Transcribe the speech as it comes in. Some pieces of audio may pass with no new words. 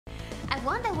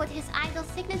wonder what his idol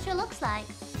signature looks like.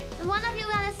 If one of you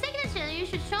got a signature, you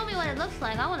should show me what it looks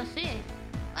like. I want to see it.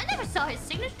 I never saw his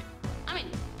signature. I mean,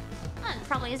 it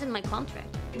probably isn't my contract.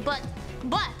 But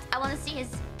I want to see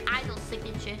his idol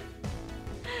signature.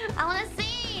 I want to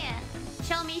see.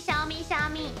 Show me, show me, show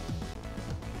me.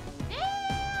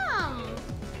 Damn!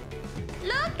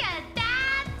 Look at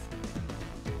that!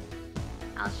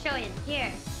 I'll show it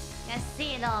here. You guys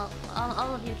see it all.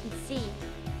 All of you can see.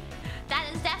 That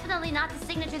is definitely not the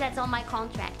signature that's on my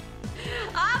contract.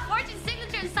 Ah, Fortune's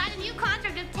signature and sign a new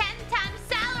contract with 10 times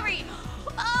salary.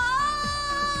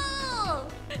 Oh!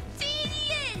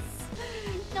 Genius!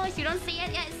 No, you don't see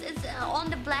it? Yeah, it's on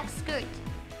the black skirt.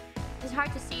 It's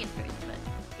hard to see it first, but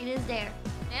it is there.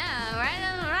 Yeah, right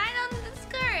on the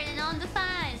skirt and on the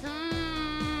thighs.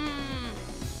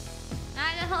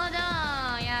 Hold on.